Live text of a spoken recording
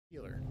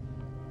Healer.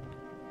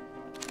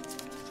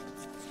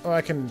 Oh,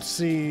 I can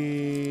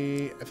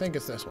see... I think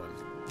it's this one.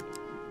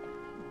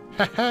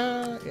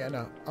 Haha! Yeah,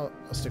 no. I'll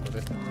stick with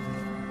it.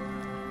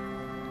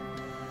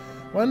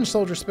 One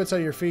soldier spits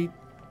at your feet,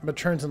 but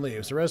turns and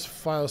leaves. The rest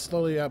file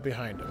slowly out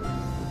behind him.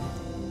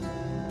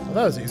 Well,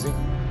 that was easy.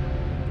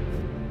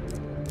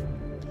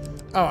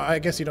 Oh, I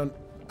guess you don't...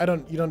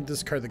 You don't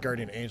discard the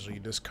Guardian Angel. You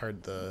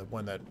discard the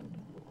one that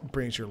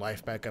brings your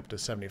life back up to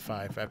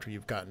 75 after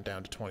you've gotten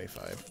down to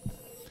 25.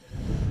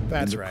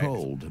 That's right. In the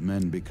cold,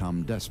 men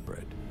become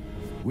desperate.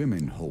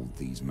 Women hold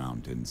these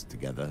mountains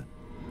together,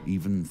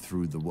 even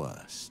through the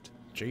worst.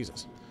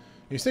 Jesus.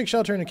 You seek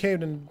shelter in a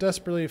cave and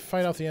desperately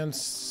fight off the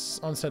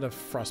onset of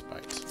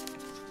frostbite.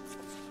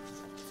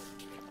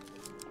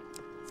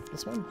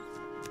 This one?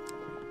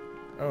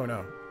 Oh,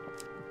 no.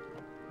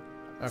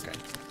 Okay.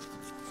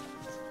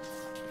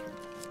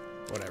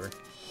 Whatever.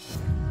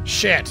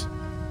 Shit!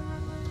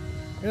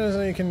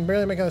 You can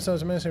barely make out the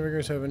sounds of menacing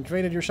riggers who have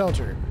invaded your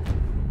shelter.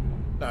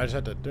 No, I just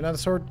had to... They're not the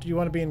sort you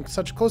want to be in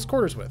such close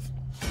quarters with.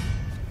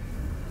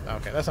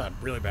 Okay, that's not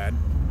really bad.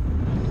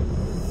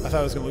 I thought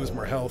I was going to lose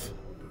more health.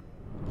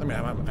 I mean,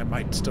 I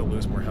might still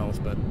lose more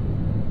health, but...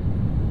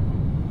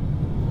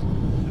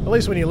 At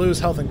least when you lose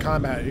health in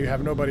combat, you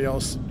have nobody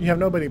else... You have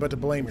nobody but to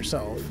blame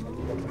yourself.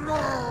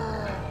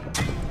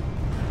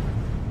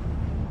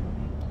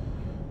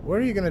 What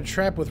are you going to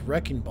trap with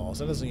wrecking balls?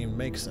 That doesn't even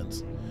make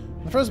sense.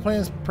 The frozen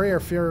plains prey or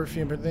fear if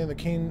you in the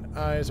keen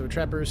eyes of a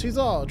trapper sees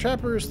all.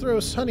 Trappers throw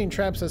hunting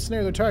traps that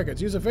snare their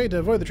targets. Use a fade to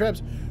avoid the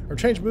traps or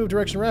change move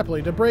direction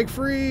rapidly to break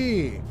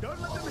free.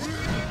 Don't let them hear.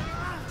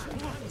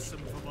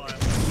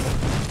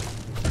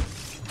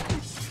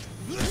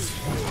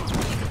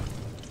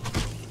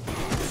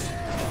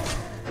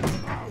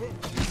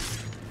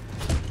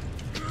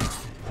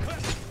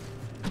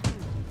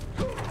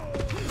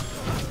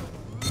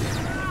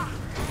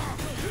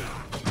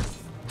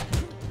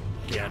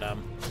 Get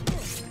him.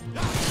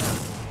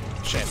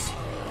 Shit.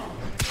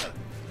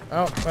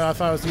 Oh, well, I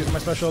thought I was using my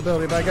special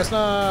ability, but I guess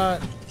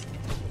not.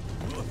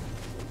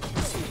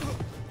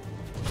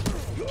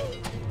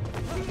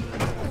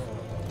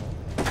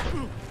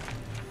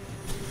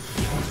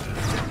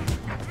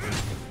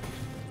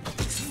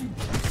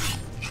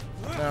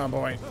 Oh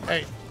boy.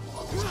 Hey.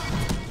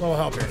 Little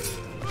help here.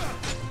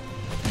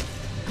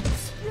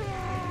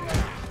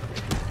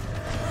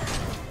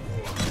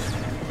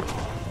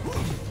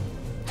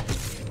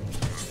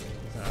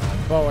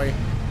 Oh boy.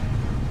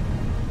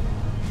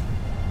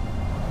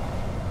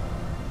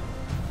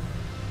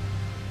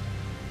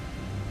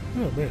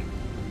 Oh, man.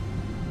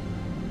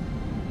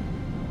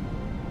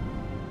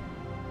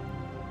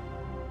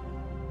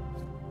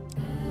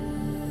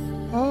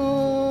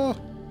 Oh!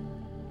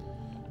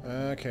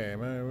 Okay,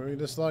 we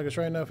just log us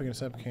right now if we can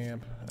set up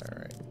camp.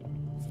 Alright.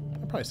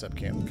 I'll probably set up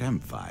camp.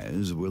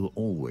 Campfires will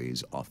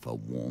always offer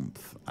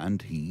warmth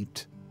and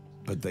heat,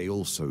 but they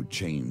also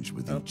change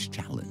with each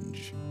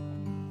challenge.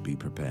 Be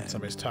prepared.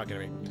 Somebody's talking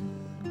to me.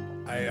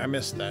 I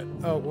missed that.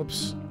 Oh,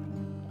 whoops.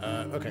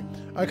 Okay.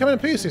 I come in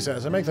peace, he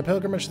says. I make the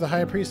pilgrimage to the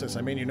High Priestess.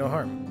 I mean you no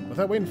harm.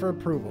 Without waiting for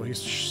approval, he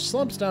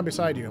slumps down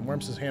beside you and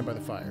warms his hand by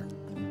the fire.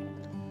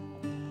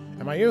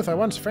 In my youth, I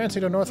once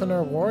fancied a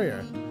Northerner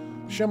warrior.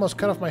 She almost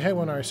cut off my head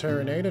when I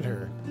serenaded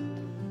her.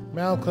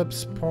 Mal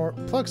plucks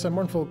a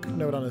mournful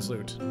note on his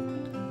lute.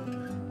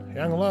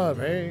 Young love,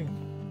 eh?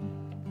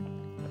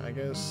 I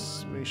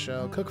guess we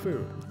shall cook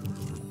food.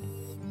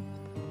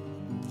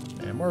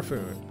 And more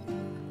food.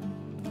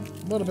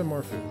 A little bit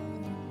more food.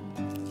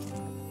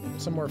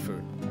 Some more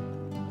food.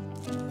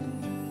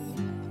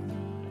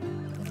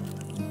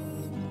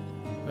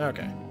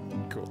 Okay,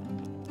 cool.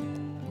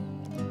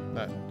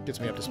 That gets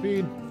me up to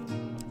speed.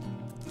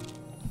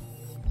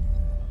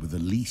 With the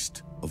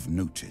least of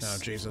notice,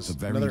 oh, Jesus. the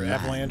very Another land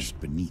avalanche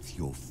beneath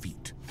your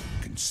feet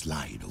can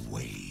slide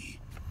away.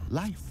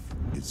 Life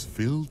is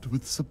filled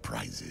with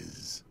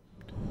surprises.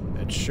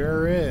 It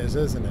sure is,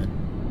 isn't it?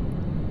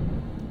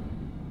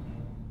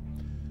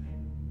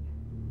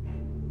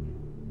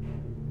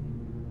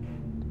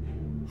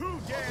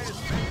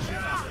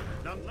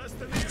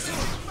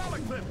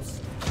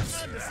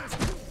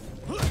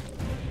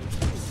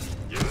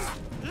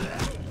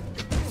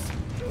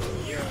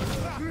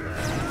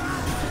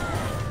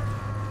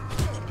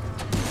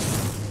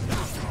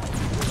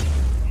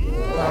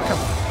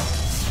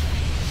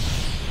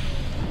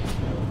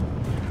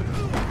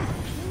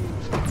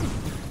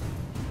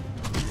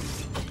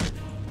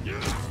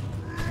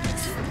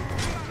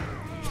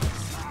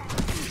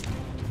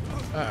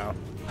 Uh-oh.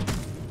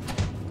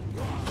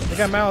 They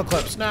got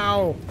Malaclips.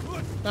 No!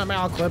 Not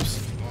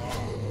Malaclips.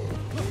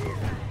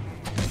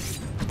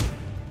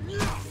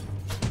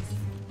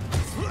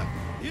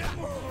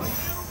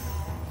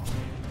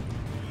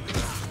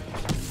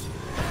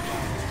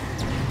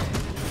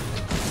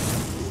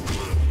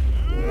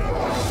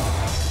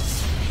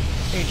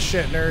 Ain't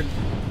shit, nerd.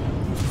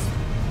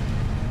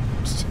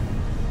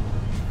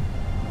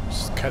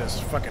 Just cut his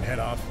fucking head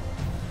off.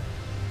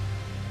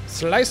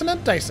 Slicing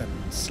and dicing.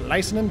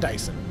 Slicing and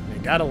dicing. You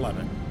gotta love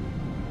it.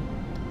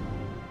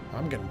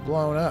 I'm getting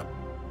blown up.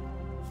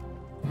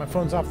 My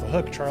phone's off the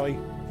hook, Charlie.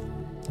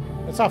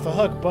 It's off the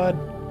hook, bud.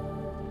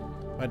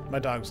 My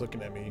dog's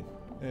looking at me,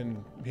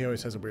 and he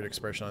always has a weird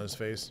expression on his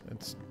face.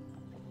 It's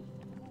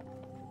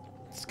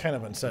kind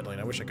of unsettling.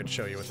 I wish I could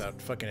show you without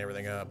fucking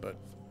everything up, but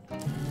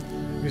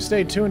if you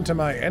stay tuned to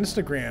my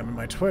Instagram and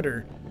my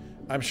Twitter,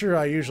 I'm sure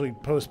I usually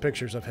post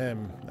pictures of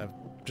him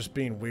just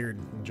being weird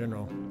in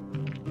general.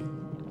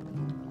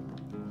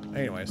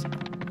 Anyways,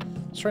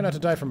 let's try not to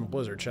die from a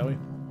blizzard, shall we?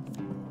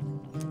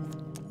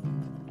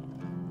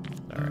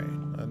 Alright,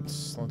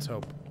 let's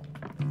hope.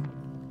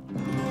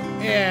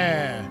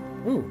 Yeah!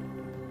 Ooh.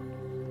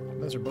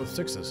 Those are both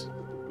 6s.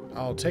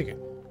 I'll take it.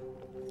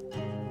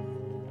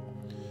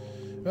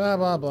 Blah,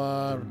 blah,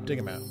 blah. Dig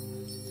him out.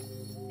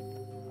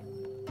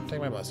 Take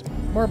my blessing.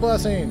 More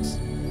blessings!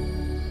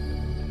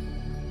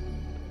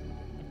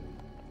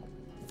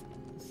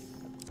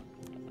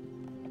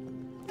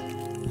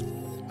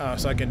 Oh,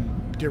 so I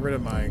can get rid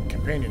of my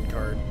companion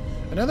card.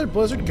 Another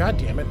blizzard? God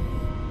damn it.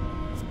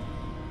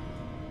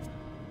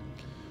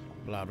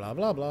 Blah, blah,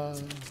 blah, blah.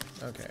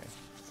 Okay.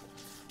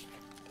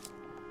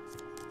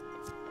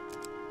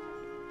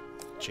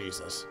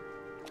 Jesus.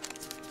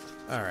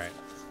 Alright.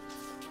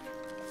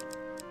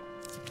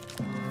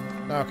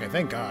 Okay,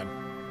 thank God.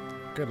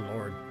 Good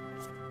lord.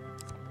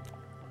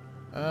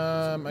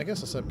 I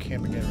guess I'll set up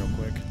camp again real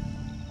quick.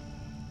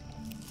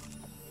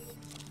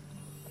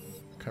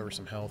 Cover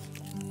some health.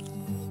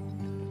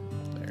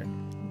 There.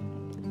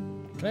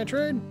 Can I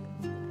trade?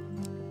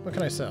 What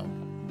can I sell?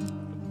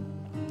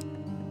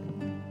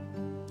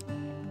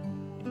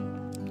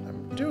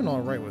 I'm doing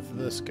alright with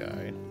this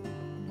guy.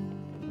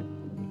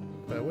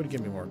 But it would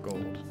give me more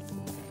gold.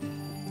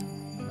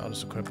 I'll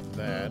just equip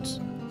that.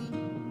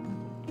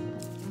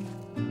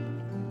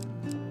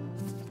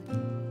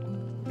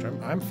 Which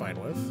I'm fine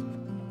with.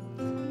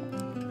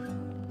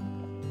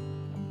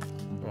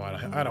 Well,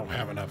 I don't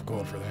have enough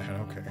gold for that.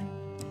 Okay.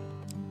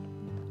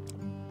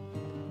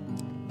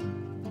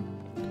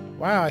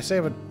 Wow, I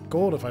save a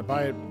gold if I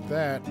buy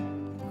that.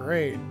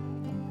 Great.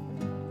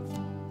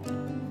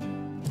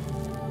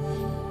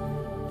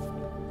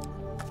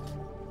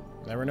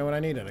 Never know what I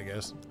needed, I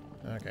guess.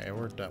 Okay,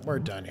 we're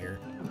done here.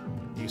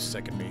 You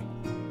sicken me.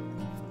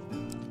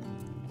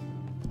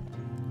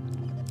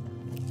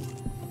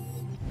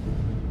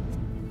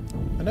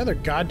 Another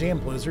goddamn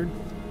blizzard?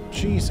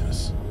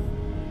 Jesus.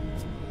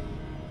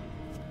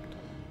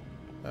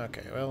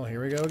 Okay, well,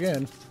 here we go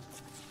again.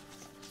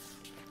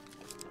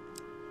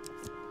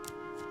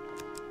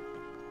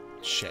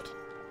 Shit.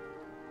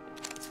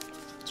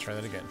 Let's try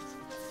that again.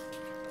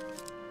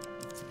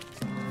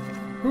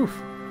 Oof.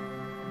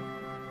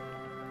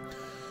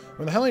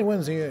 When the howling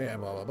winds, blah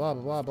blah blah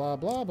blah blah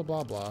blah blah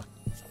blah blah.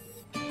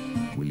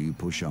 Will you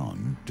push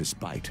on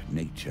despite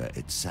nature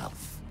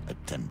itself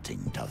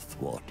attempting to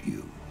thwart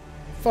you?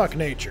 Fuck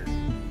nature.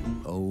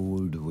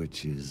 Old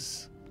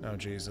witches. Oh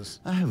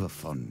Jesus. I have a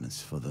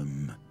fondness for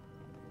them,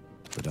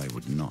 but I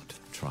would not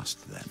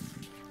trust them.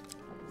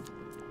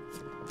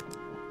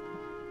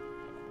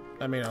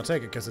 I mean, I'll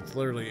take it because it's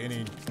literally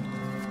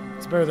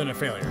it's better than a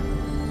failure.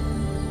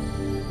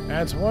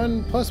 Adds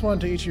 +1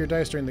 to each of your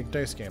dice during the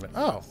dice gamut.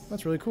 Oh,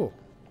 that's really cool.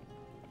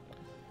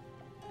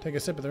 Take a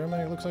sip of the rum.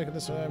 It looks like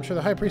this. I'm sure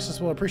the High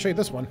Priestess will appreciate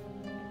this one.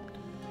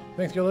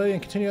 Thanks, good lady,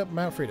 and continue up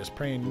Mount Freitas,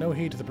 praying no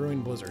heed to the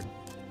brewing blizzard.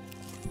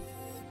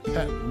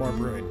 More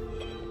brewing.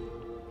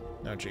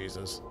 Oh,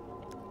 Jesus.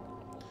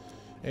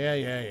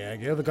 Yeah.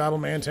 Give the Gobble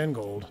Man 10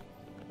 gold.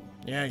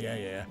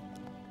 Yeah.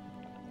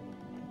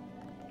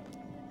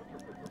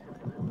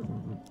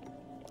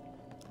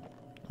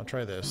 I'll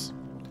try this.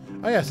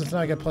 Oh yeah, since now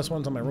I get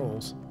 +1s on my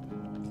rolls.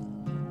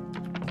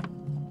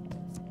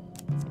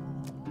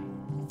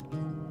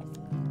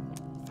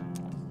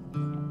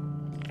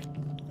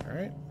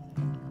 Alright.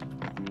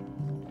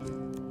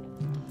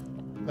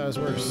 That was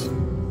worse.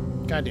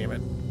 God damn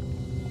it.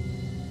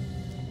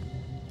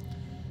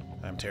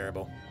 I'm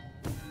terrible.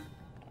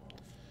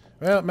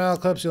 Well,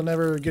 Malclips, you'll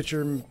never get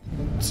your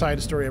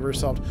side story ever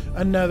solved.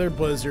 Another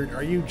blizzard.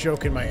 Are you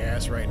joking my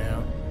ass right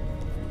now?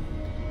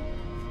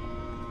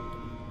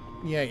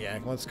 Yeah,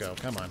 let's go.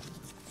 Come on.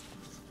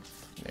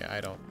 Yeah,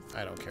 I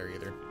don't care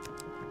either.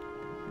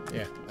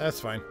 Yeah, that's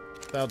fine.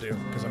 That'll do,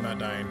 because I'm not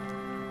dying.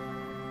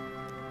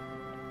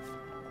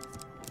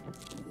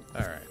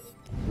 Alright.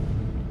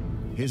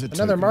 Here's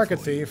another market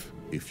thief.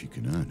 If you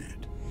can earn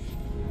it.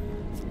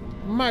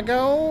 My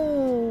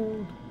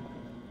gold!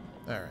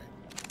 Alright.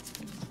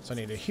 So I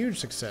need a huge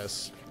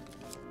success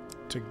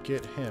to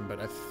get him, but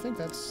I think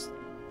that's...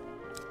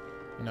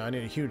 No, I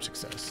need a huge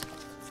success.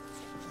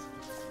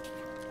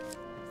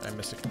 I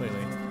missed it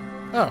completely.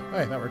 Oh,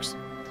 hey, that works.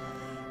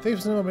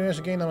 Thieves will manage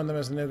to gain on them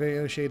as they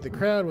negotiate the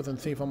crowd within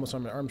the thief almost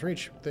on arm's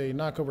reach. They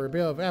knock over a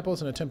bale of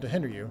apples and attempt to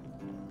hinder you.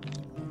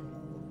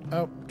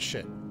 Oh,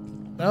 shit.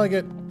 I only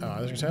get... Oh,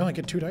 I was gonna say, I only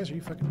get 2 dice? Are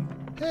you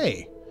fucking...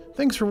 Hey!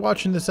 Thanks for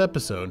watching this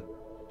episode.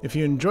 If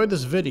you enjoyed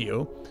this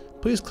video,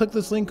 please click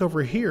this link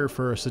over here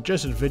for a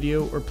suggested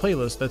video or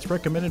playlist that's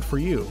recommended for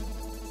you.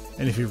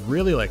 And if you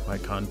really like my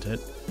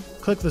content,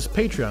 click this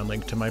Patreon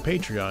link to my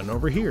Patreon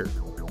over here.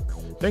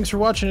 Thanks for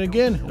watching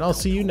again, and I'll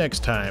see you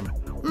next time.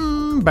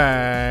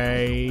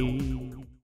 Bye.